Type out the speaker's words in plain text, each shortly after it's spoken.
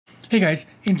Hey guys,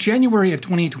 in January of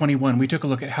 2021, we took a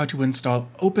look at how to install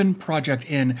OpenProject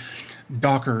in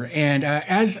Docker. And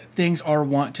as things are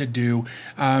wont to do,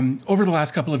 over the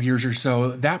last couple of years or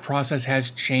so, that process has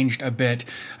changed a bit.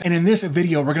 And in this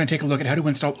video, we're going to take a look at how to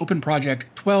install OpenProject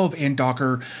 12 in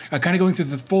Docker, kind of going through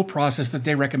the full process that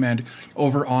they recommend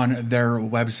over on their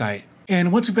website.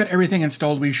 And once we've got everything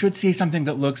installed, we should see something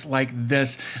that looks like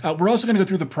this. We're also going to go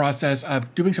through the process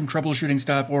of doing some troubleshooting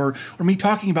stuff or me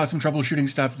talking about some troubleshooting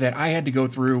stuff that I had to go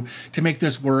through to make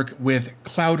this work with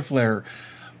CloudFlare.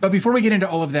 But before we get into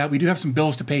all of that, we do have some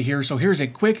bills to pay here. So here's a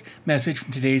quick message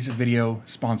from today's video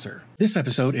sponsor. This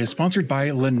episode is sponsored by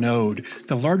Linode,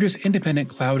 the largest independent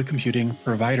cloud computing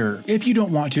provider. If you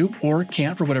don't want to, or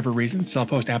can't for whatever reason,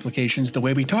 self-host applications the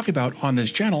way we talk about on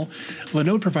this channel,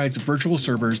 Linode provides virtual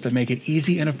servers that make it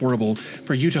easy and affordable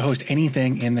for you to host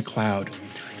anything in the cloud.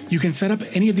 You can set up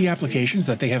any of the applications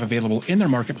that they have available in their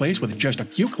marketplace with just a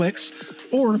few clicks,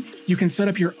 or you can set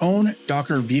up your own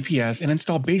Docker VPS and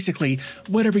install basically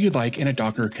whatever you'd like in a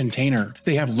Docker container.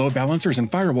 They have load balancers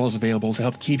and firewalls available to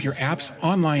help keep your apps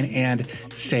online and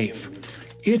safe.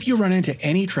 If you run into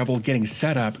any trouble getting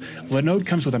set up, Linode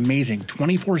comes with amazing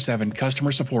 24/7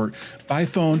 customer support by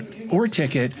phone or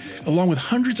ticket, along with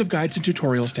hundreds of guides and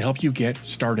tutorials to help you get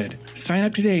started. Sign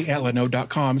up today at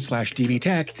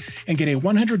linode.com/dvtech and get a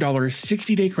 $100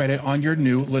 60-day credit on your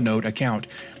new Linode account.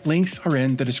 Links are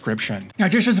in the description. Now,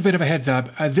 just as a bit of a heads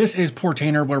up, this is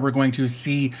Portainer, where we're going to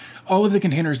see all of the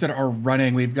containers that are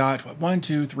running. We've got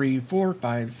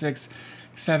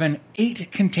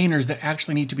 8 containers that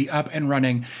actually need to be up and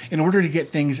running in order to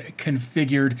get things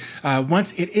configured.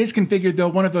 Once it is configured, though,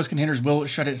 one of those containers will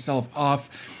shut itself off.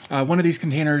 One of these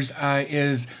containers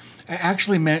is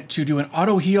actually meant to do an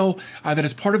auto heal that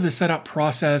is part of the setup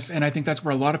process, and I think that's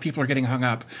where a lot of people are getting hung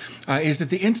up, is that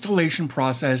the installation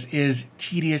process is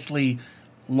tediously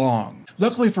long.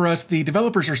 Luckily for us, the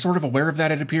developers are sort of aware of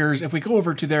that, it appears. If we go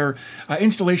over to their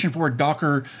installation for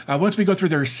Docker, once we go through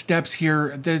their steps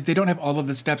here, they don't have all of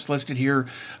the steps listed here,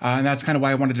 and that's kind of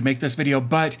why I wanted to make this video.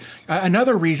 But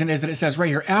another reason is that it says right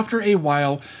here, after a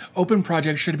while,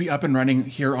 OpenProject should be up and running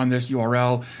here on this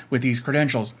URL with these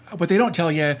credentials. What they don't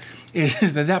tell you is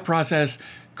that process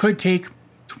could take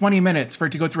 20 minutes for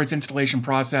it to go through its installation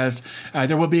process.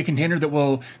 There will be a container that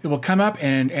will come up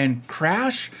and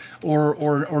crash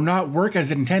or not work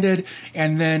as intended,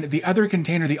 and then the other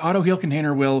container, the auto heal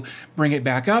container, will bring it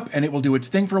back up and it will do its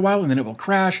thing for a while, and then it will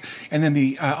crash, and then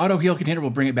the auto heal container will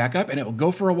bring it back up and it will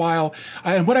go for a while.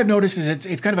 And what I've noticed is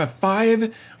it's kind of a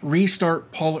 5 restart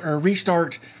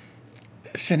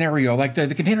scenario. Like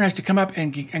the container has to come up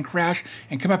and crash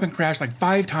and come up and crash like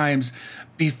 5 times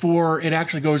before it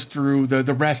actually goes through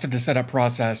the rest of the setup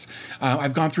process.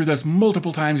 I've gone through this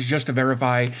multiple times just to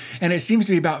verify, and it seems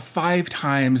to be about 5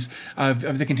 times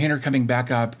of the container coming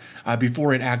back up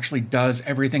before it actually does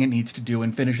everything it needs to do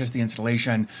and finishes the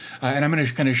installation. And I'm going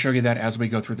to kind of show you that as we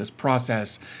go through this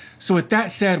process. So with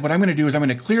that said, what I'm going to do is I'm going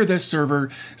to clear this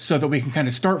server so that we can kind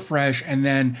of start fresh, and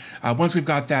then once I've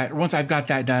got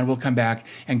that done, we'll come back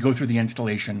and go through the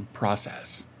installation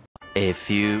process. A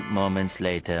few moments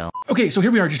later. Okay, so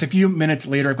here we are just a few minutes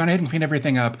later. I've gone ahead and cleaned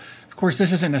everything up. Of course,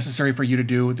 this isn't necessary for you to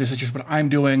do. This is just what I'm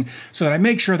doing so that I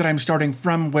make sure that I'm starting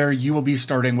from where you will be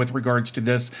starting with regards to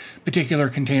this particular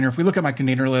container. If we look at my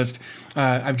container list,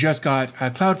 I've just got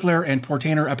CloudFlare and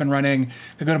Portainer up and running.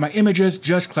 If I go to my images,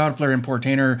 just CloudFlare and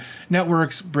Portainer.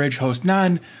 Networks, bridge, host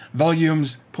none.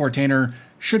 Volumes, Portainer.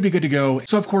 Should be good to go.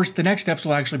 So of course, the next steps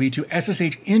will actually be to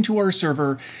SSH into our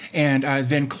server and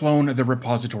then clone the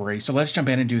repository. So let's jump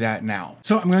in and do that now.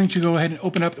 So I'm going to go ahead and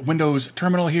open up the Windows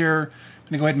terminal here. I'm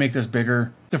gonna go ahead and make this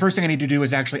bigger. The first thing I need to do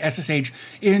is actually SSH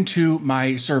into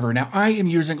my server. Now I am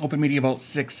using OpenMedia Vault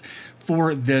 6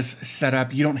 for this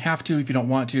setup. You don't have to if you don't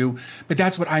want to, but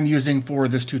that's what I'm using for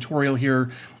this tutorial here.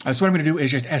 So what I'm gonna do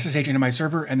is just SSH into my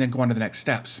server and then go on to the next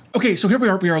steps. Okay, so here we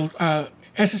are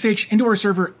SSH into our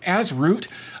server as root,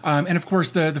 and of course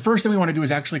the first thing we want to do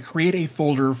is actually create a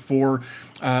folder for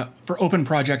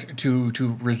OpenProject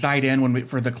to reside in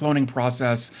for the cloning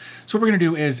process. So what we're going to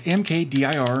do is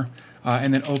mkdir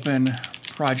and then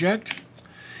OpenProject,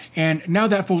 and now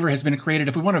that folder has been created.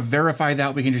 If we want to verify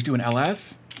that, we can just do an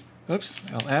ls,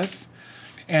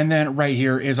 and then right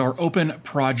here is our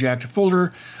OpenProject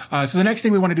folder. So the next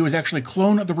thing we want to do is actually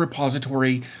clone the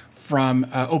repository from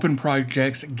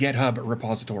OpenProject's GitHub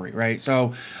repository, right?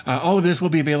 So all of this will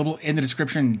be available in the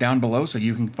description down below, so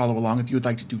you can follow along if you would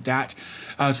like to do that.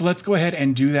 So let's go ahead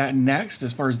and do that next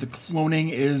as far as the cloning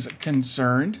is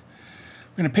concerned.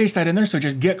 We're going to paste that in there. So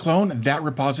just git clone that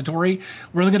repository.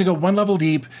 We're only going to go one level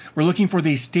deep. We're looking for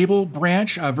the stable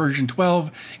branch version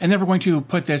 12, and then we're going to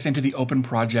put this into the open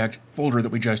project folder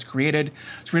that we just created.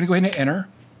 So we're going to go ahead and enter.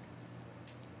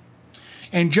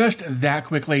 And just that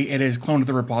quickly, it is cloned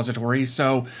the repository.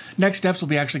 So next steps will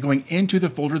be actually going into the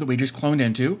folder that we just cloned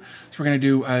into. So we're going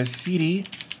to do cd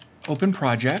open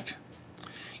project.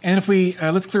 And if we,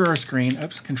 let's clear our screen.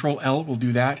 Oops, Control L will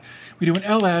do that. We do an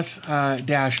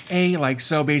ls-a like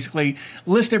so, basically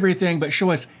list everything, but show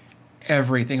us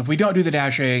everything. If we don't do the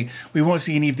 -a, we won't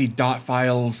see any of the dot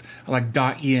files like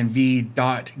 .env,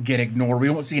 .getignore. We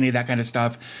won't see any of that kind of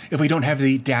stuff if we don't have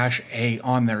the -a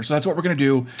on there. So that's what we're going to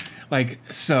do like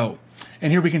so.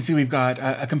 And here we can see we've got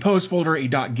a compose folder, a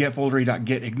 .git folder, a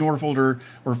 .getignore folder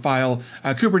or file,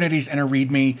 Kubernetes, and a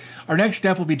README. Our next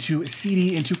step will be to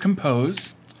cd into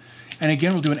compose. And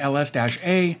again, we'll do an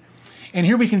ls-a. And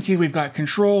here we can see we've got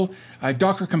control,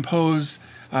 Docker compose,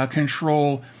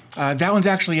 control. That one's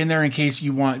actually in there in case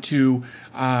you want to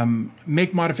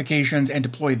make modifications and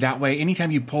deploy that way.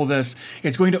 Anytime you pull this,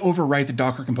 it's going to overwrite the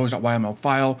docker compose.yml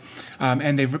file.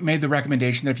 And they've made the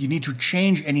recommendation that if you need to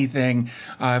change anything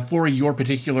for your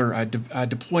particular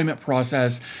deployment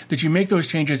process, that you make those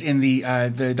changes in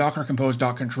the docker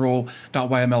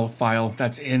compose.control.yml file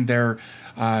that's in their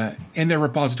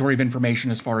repository of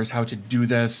information as far as how to do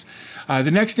this.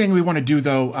 The next thing we want to do,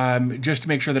 though, just to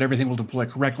make sure that everything will deploy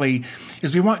correctly,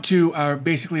 is we want to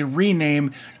basically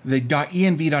rename the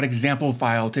 .env.example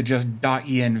file to just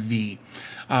 .env.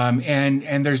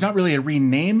 And there's not really a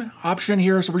rename option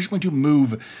here, so we're just going to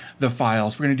move the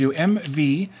files. We're going to do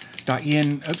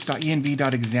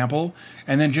mv.env.example,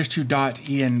 and then just to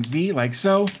 .env like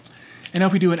so. And now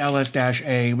if we do an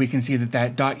ls-a, we can see that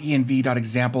that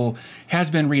 .env.example has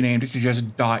been renamed to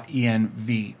just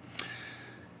 .env.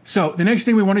 So the next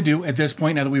thing we want to do at this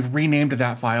point, now that we've renamed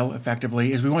that file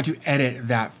effectively, is we want to edit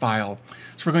that file.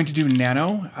 So we're going to do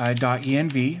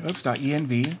nano.env,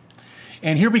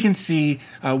 and here we can see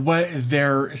what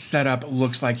their setup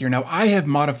looks like here. Now, I have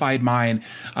modified mine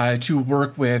to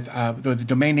work with the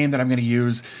domain name that I'm going to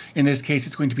use. In this case,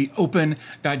 it's going to be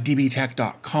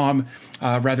open.dbtech.com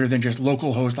rather than just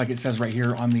localhost like it says right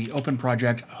here on the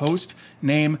OpenProject host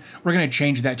name. We're going to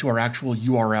change that to our actual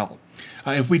URL.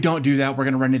 If we don't do that, we're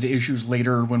going to run into issues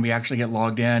later when we actually get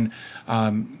logged in.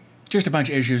 Just a bunch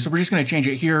of issues. So we're just going to change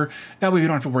it here. That way we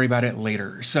don't have to worry about it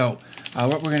later. So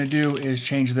what we're going to do is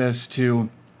change this to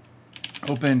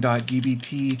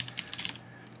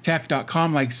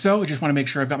open.dbtech.com like so. I just want to make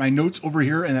sure I've got my notes over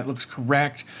here and that looks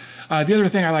correct. The other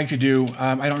thing I like to do,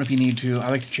 I don't know if you need to, I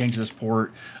like to change this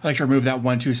port. I like to remove that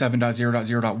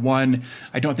 127.0.0.1.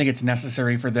 I don't think it's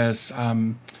necessary for this.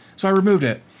 So I removed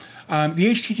it.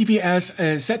 The HTTPS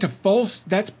is set to false.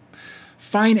 That's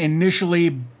fine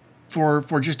initially for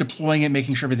just deploying it,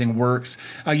 making sure everything works.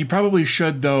 You probably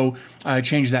should, though,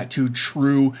 change that to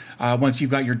true once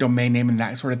you've got your domain name and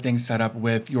that sort of thing set up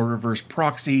with your reverse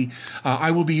proxy.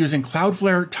 I will be using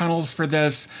CloudFlare tunnels for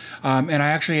this, and I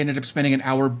actually ended up spending an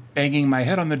hour banging my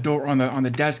head on the door on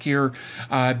the desk here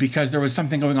because there was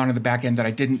something going on in the back end that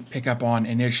I didn't pick up on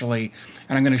initially,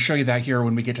 and I'm going to show you that here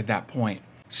when we get to that point.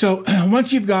 So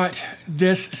once you've got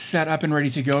this set up and ready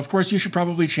to go, of course, you should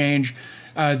probably change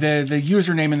the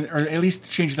username, or at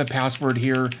least change the password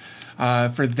here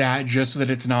for that, just so that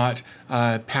it's not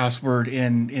password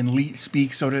in leet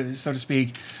speak, so to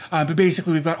speak. But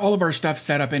basically, we've got all of our stuff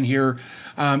set up in here,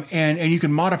 and you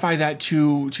can modify that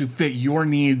to fit your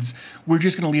needs. We're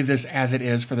just going to leave this as it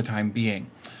is for the time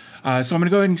being. So I'm going to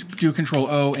go ahead and do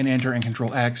Control-O and Enter and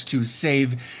Control-X to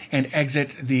save and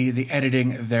exit the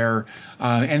editing there.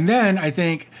 And then I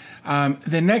think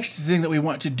the next thing that we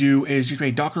want to do is just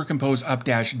create Docker Compose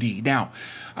up-D. Now,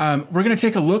 we're going to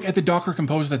take a look at the Docker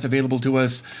Compose that's available to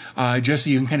us just so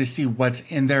you can kind of see what's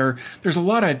in there. There's a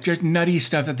lot of just nutty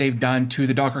stuff that they've done to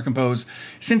the Docker Compose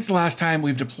since the last time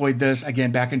we've deployed this,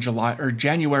 again, back in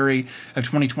January of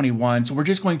 2021. So we're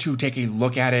just going to take a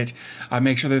look at it,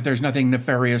 make sure that there's nothing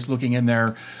nefarious looking in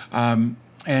there.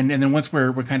 And then once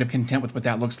we're kind of content with what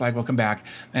that looks like, we'll come back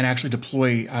and actually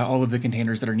deploy all of the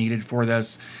containers that are needed for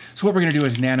this. So what we're going to do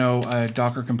is nano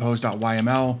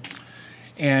dockercompose.yml.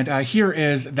 And here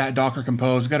is that Docker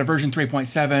Compose. We've got a version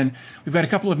 3.7. We've got a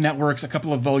couple of networks, a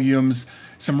couple of volumes,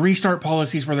 some restart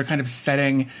policies where they're kind of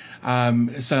setting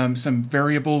some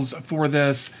variables for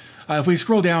this. If we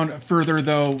scroll down further,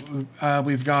 though,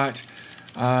 we've got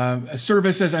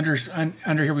services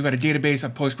under here. We've got a database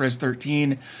of Postgres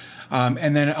 13.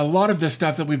 And then a lot of the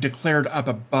stuff that we've declared up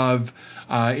above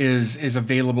is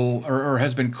available or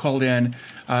has been called in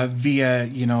via,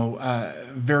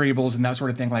 variables and that sort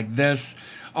of thing like this.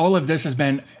 All of this has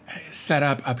been set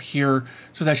up here.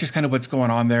 So that's just kind of what's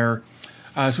going on there.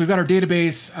 So we've got our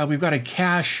database. We've got a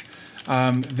cache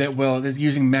that is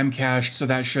using memcache. So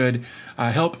that should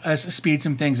help us speed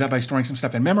some things up by storing some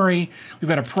stuff in memory. We've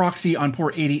got a proxy on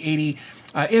port 8080.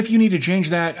 If you need to change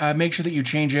that, make sure that you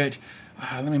change it.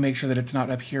 Let me make sure that it's not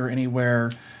up here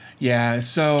anywhere. Yeah,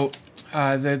 so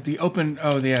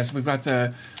yes, we've got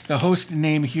the host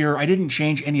name here. I didn't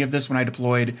change any of this when I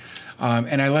deployed,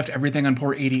 and I left everything on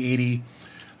port 8080.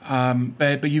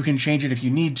 But you can change it if you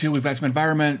need to. We've got some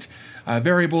environment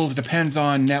variables, depends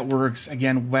on networks,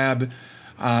 again, web,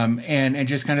 and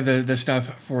just kind of the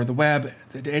stuff for the web,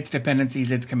 its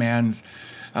dependencies, its commands.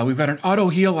 We've got an auto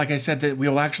heal. Like I said, that we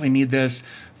will actually need this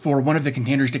for one of the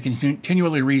containers to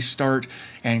continually restart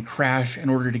and crash in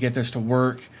order to get this to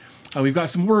work. We've got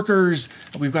some workers,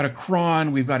 we've got a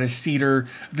cron, we've got a seeder.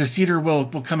 The seeder will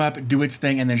come up, do its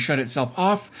thing, and then shut itself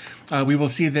off. We will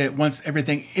see that once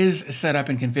everything is set up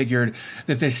and configured,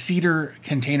 that the seeder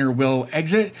container will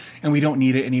exit, and we don't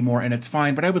need it anymore, and it's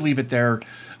fine, but I would leave it there.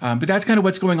 But that's kind of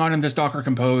what's going on in this Docker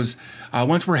Compose.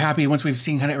 Once we're happy, once we've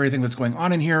seen kind of everything that's going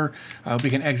on in here, we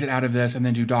can exit out of this and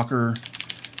then do Docker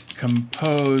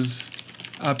Compose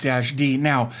up -D.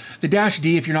 Now, the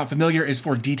 -D, if you're not familiar, is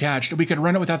for detached. We could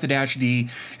run it without the -D,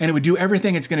 and it would do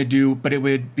everything it's going to do, but it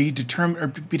would be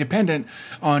dependent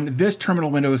on this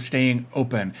terminal window staying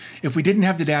open. If we didn't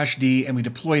have the -D and we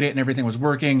deployed it and everything was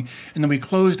working, and then we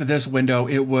closed this window,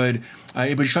 it would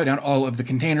shut down all of the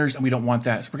containers, and we don't want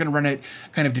that. So we're going to run it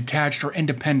kind of detached or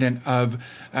independent of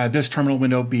this terminal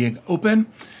window being open.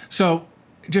 So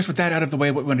just with that out of the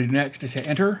way, what we want to do next is hit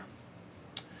enter.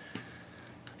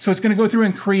 So it's going to go through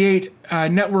and create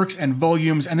networks and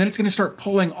volumes, and then it's going to start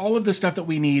pulling all of the stuff that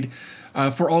we need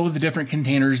for all of the different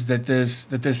containers that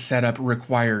this setup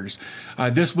requires.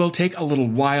 This will take a little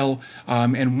while,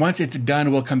 and once it's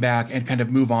done, we'll come back and kind of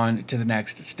move on to the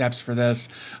next steps for this,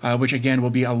 which again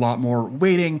will be a lot more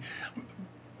waiting,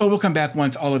 but we'll come back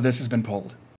once all of this has been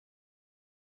pulled.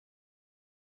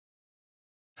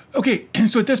 Okay,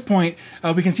 so at this point,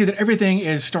 we can see that everything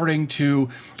is starting to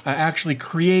actually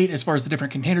create as far as the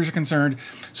different containers are concerned.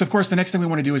 So of course, the next thing we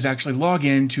want to do is actually log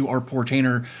into our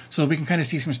Portainer so that we can kind of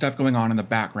see some stuff going on in the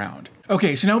background.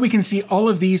 Okay, so now we can see all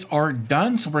of these are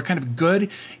done. So we're kind of good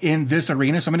in this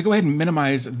arena. So I'm going to go ahead and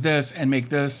minimize this and make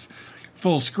this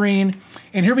full screen.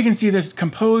 And here we can see this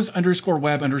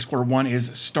compose_web_1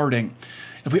 is starting.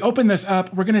 If we open this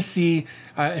up, we're going to see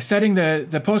setting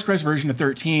the Postgres version to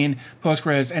 13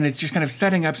 Postgres, and it's just kind of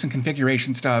setting up some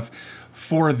configuration stuff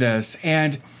for this.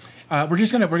 And we're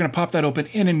going to pop that open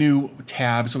in a new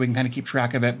tab so we can kind of keep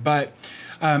track of it. But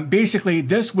basically,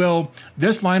 this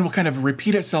line will kind of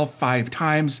repeat itself 5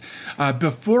 times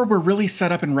before we're really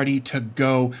set up and ready to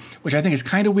go, which I think is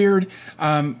kind of weird.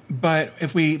 But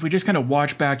if we just kind of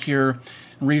watch back here,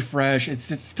 refresh, it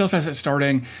still says it's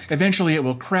starting. Eventually it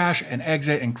will crash and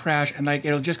exit and crash, and like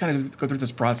it'll just kind of go through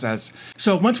this process.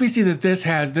 So once we see that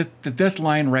this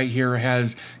line right here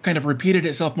has kind of repeated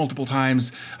itself multiple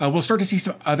times, we'll start to see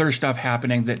some other stuff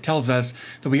happening that tells us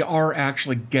that we are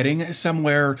actually getting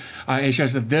somewhere. It's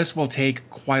just that this will take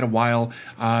quite a while.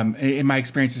 In my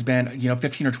experience has been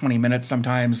 15 or 20 minutes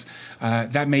sometimes.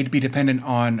 That may be dependent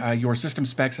on your system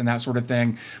specs and that sort of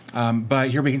thing.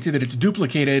 But here we can see that it's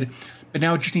duplicated, but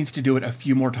now it just needs to do it a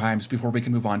few more times before we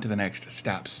can move on to the next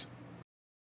steps.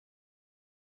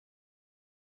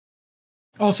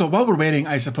 Also, while we're waiting,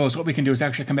 I suppose what we can do is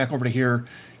actually come back over to here.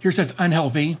 Here it says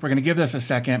unhealthy. We're going to give this a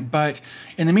second. But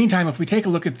in the meantime, if we take a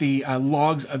look at the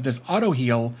logs of this auto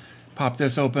heal, pop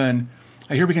this open,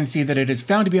 here we can see that it is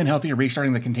found to be unhealthy,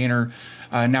 restarting the container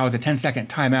now with a 10-second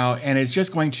timeout. And it's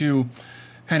just going to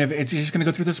it's just going to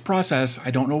go through this process.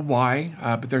 I don't know why,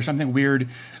 but there's something weird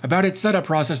about its setup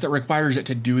process that requires it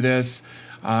to do this.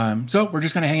 So we're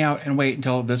just going to hang out and wait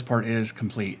until this part is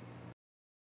complete.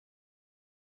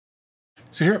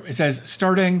 So here it says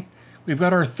starting. We've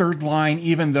got our third line,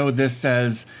 even though this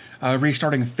says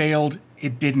restarting failed.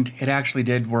 It didn't. It actually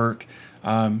did work.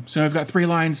 So we've got 3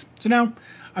 lines. So now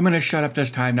I'm going to shut up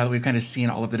this time now that we've kind of seen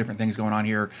all of the different things going on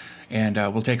here, and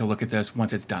we'll take a look at this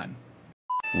once it's done.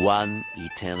 One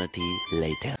eternity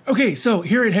later. Okay, so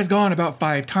here it has gone about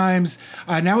 5 times.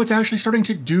 Now it's actually starting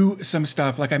to do some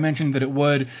stuff like I mentioned that it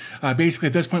would. Basically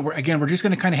at this point, we're just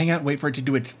going to kind of hang out and wait for it to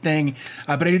do its thing.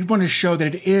 But I did want to show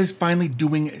that it is finally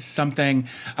doing something,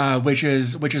 which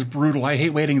is brutal. I hate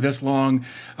waiting this long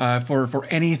for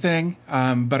anything.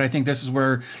 But I think this is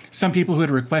where some people who had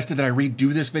requested that I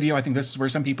redo this video, I think this is where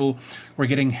some people were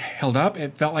getting held up.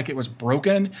 It felt like it was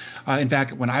broken. In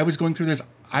fact, when I was going through this,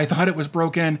 I thought it was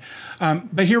broken,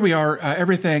 but here we are.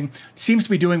 Everything seems to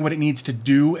be doing what it needs to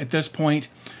do at this point.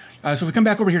 So we come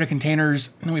back over here to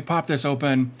containers, and we pop this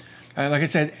open. Like I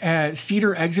said,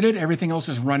 Cedar exited, everything else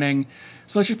is running.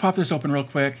 So let's just pop this open real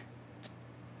quick.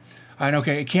 And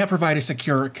okay, it can't provide a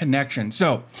secure connection.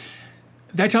 So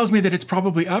that tells me that it's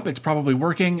probably up, it's probably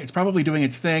working, it's probably doing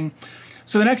its thing.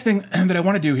 So the next thing that I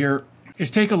want to do here is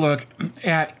take a look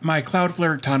at my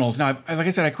CloudFlare tunnels. Now, like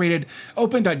I said, I created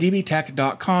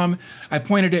open.dbtech.com. I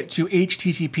pointed it to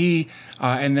HTTP,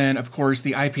 and then, of course,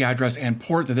 the IP address and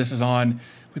port that this is on.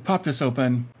 We pop this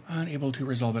open, unable to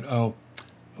resolve it. Oh,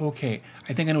 okay.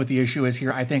 I think I know what the issue is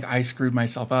here. I think I screwed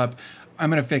myself up. I'm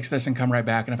going to fix this and come right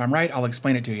back. And if I'm right, I'll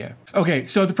explain it to you. Okay,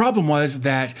 so the problem was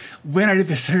that when I did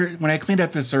this, when I cleaned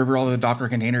up the server, all of the Docker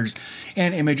containers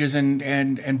and images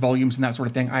and volumes and that sort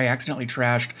of thing, I accidentally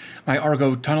trashed my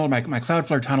Argo tunnel, my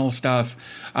CloudFlare tunnel stuff.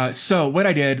 So what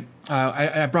I did,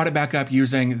 I brought it back up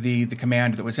using the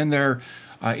command that was in there.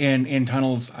 In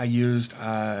tunnels, I used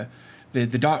the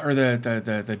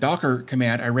Docker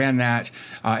command. I ran that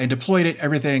and deployed it.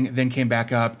 Everything then came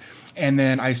back up, and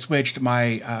then I switched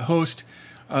my host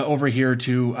over here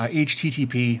to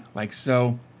HTTP, like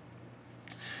so,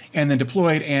 and then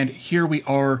deployed. And here we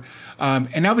are.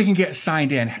 And now we can get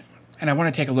signed in. And I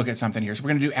want to take a look at something here. So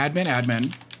we're going to do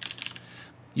admin.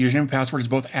 Username and password is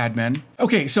both admin.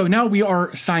 Okay, so now we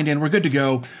are signed in. We're good to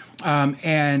go.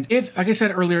 And if, like I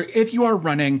said earlier, if you are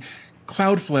running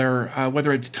CloudFlare,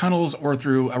 whether it's tunnels or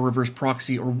through a reverse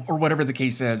proxy or whatever the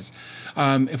case is,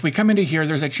 if we come into here,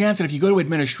 there's a chance that if you go to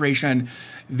administration,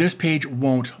 this page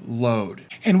won't load.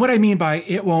 And what I mean by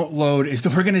it won't load is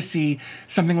that we're going to see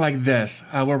something like this,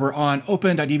 where we're on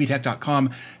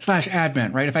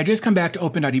open.dbtech.com/admin, right? If I just come back to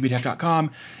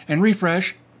open.dbtech.com and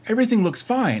refresh, everything looks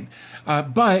fine.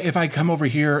 But if I come over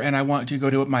here and I want to go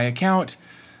to my account,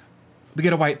 we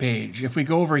get a white page. If we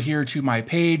go over here to my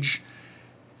page,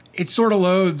 it sort of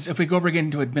loads. If we go over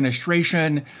again to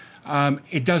administration,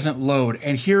 it doesn't load.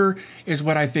 And here is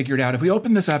what I figured out. If we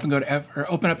open this up and go to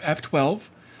open up F12,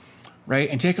 right,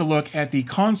 and take a look at the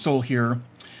console here,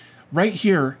 right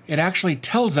here, it actually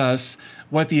tells us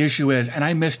what the issue is. And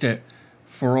I missed it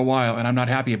for a while, and I'm not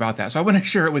happy about that. So I want to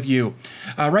share it with you.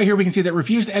 Right here, we can see that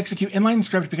refused to execute inline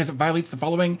script because it violates the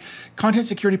following content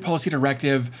security policy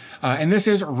directive. And this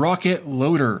is Rocket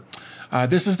Loader.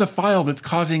 This is the file that's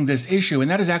causing this issue, and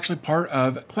that is actually part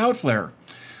of CloudFlare.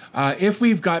 If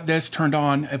we've got this turned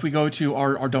on, if we go to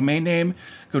our domain name,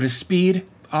 go to speed,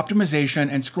 optimization,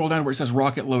 and scroll down where it says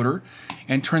Rocket Loader,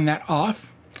 and turn that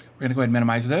off. We're gonna go ahead and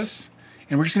minimize this,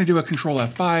 and we're just gonna do a Control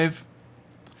F5,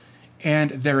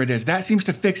 and there it is. That seems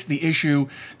to fix the issue.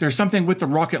 There's something with the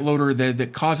Rocket Loader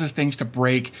that causes things to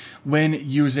break when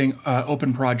using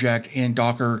OpenProject in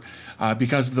Docker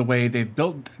because of the way they've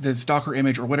built this Docker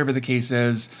image or whatever the case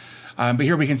is. But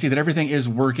here we can see that everything is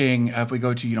working. If we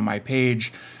go to my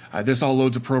page, this all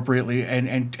loads appropriately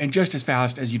and just as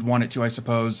fast as you'd want it to, I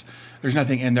suppose. There's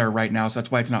nothing in there right now, so that's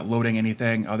why it's not loading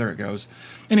anything. Oh, there it goes.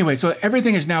 Anyway, so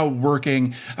everything is now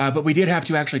working, but we did have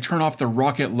to actually turn off the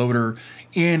Rocket Loader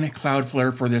in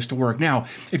CloudFlare for this to work. Now,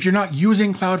 if you're not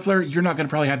using CloudFlare, you're not going to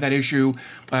probably have that issue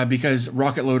because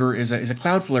Rocket Loader is a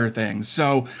CloudFlare thing.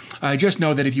 So just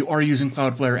know that if you are using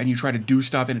CloudFlare and you try to do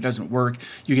stuff and it doesn't work,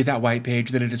 you get that white page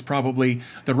that it is probably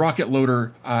the Rocket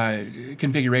Loader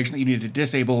configuration that you need to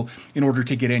disable in order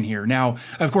to get in here. Now,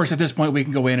 of course, at this point, we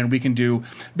can go in and we can do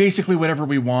basically whatever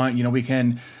we want. We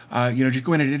can just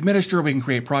go in and administer, we can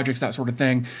create projects, that sort of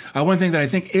thing. One thing that I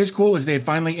think is cool is they've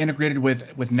finally integrated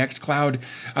with Nextcloud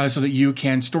so that you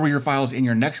can store your files in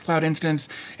your Nextcloud instance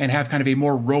and have kind of a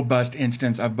more robust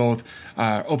instance of both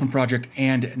OpenProject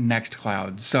and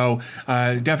Nextcloud. So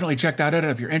definitely check that out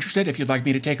if you're interested. If you'd like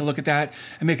me to take a look at that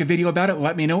and make a video about it,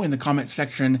 let me know in the comments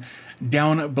section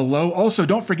down below. Also,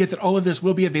 don't forget that all of this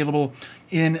will be available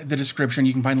in the description.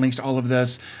 You can find links to all of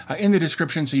this in the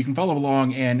description so you can follow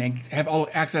along and have all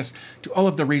access to all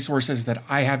of the resources that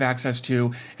I have access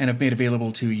to and have made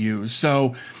available to you.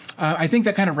 So I think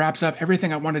that kind of wraps up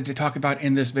everything I wanted to talk about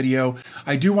in this video.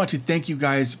 I do want to thank you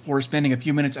guys for spending a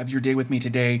few minutes of your day with me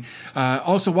today.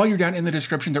 Also, while you're down in the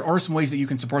description, there are some ways that you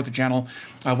can support the channel,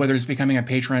 whether it's becoming a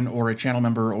patron or a channel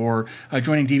member or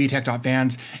joining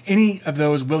dbtech.fans. Any of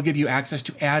those will give you access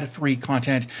to ad-free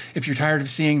content. If you're tired of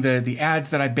seeing the ads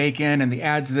that I bake in and the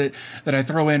ads that I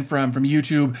throw in from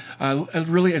YouTube,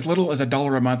 really as little as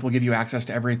 $1 a month will give you access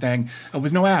to everything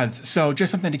with no ads. So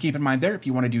just something to keep in mind there if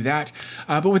you want to do that.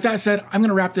 But with that said, I'm going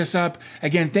to wrap this up.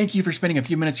 Again, thank you for spending a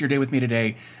few minutes of your day with me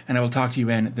today, and I will talk to you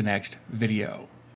in the next video.